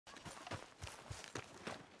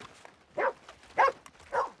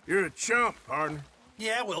You're a chump, partner.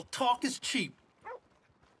 Yeah, well, talk is cheap.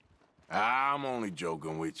 I'm only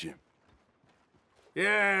joking with you.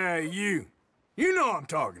 Yeah, you. You know I'm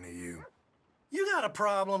talking to you. You got a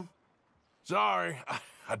problem? Sorry,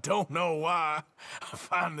 I don't know why. I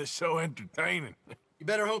find this so entertaining. You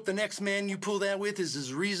better hope the next man you pull that with is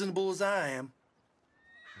as reasonable as I am.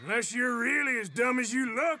 Unless you're really as dumb as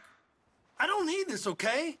you look. I don't need this,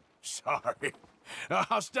 okay? Sorry.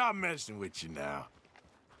 I'll stop messing with you now.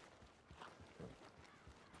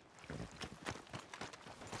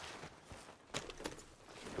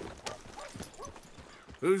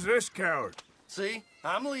 Who's this coward? See?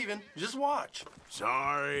 I'm leaving. Just watch.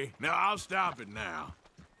 Sorry. No, I'll stop it now.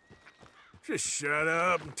 Just shut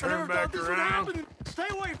up and I turn never back thought this would around. happen. Stay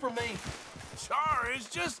away from me. Sorry, it's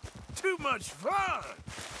just too much fun.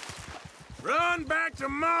 Run back to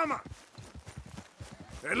Mama.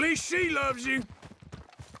 At least she loves you.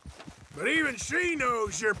 But even she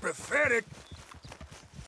knows you're pathetic.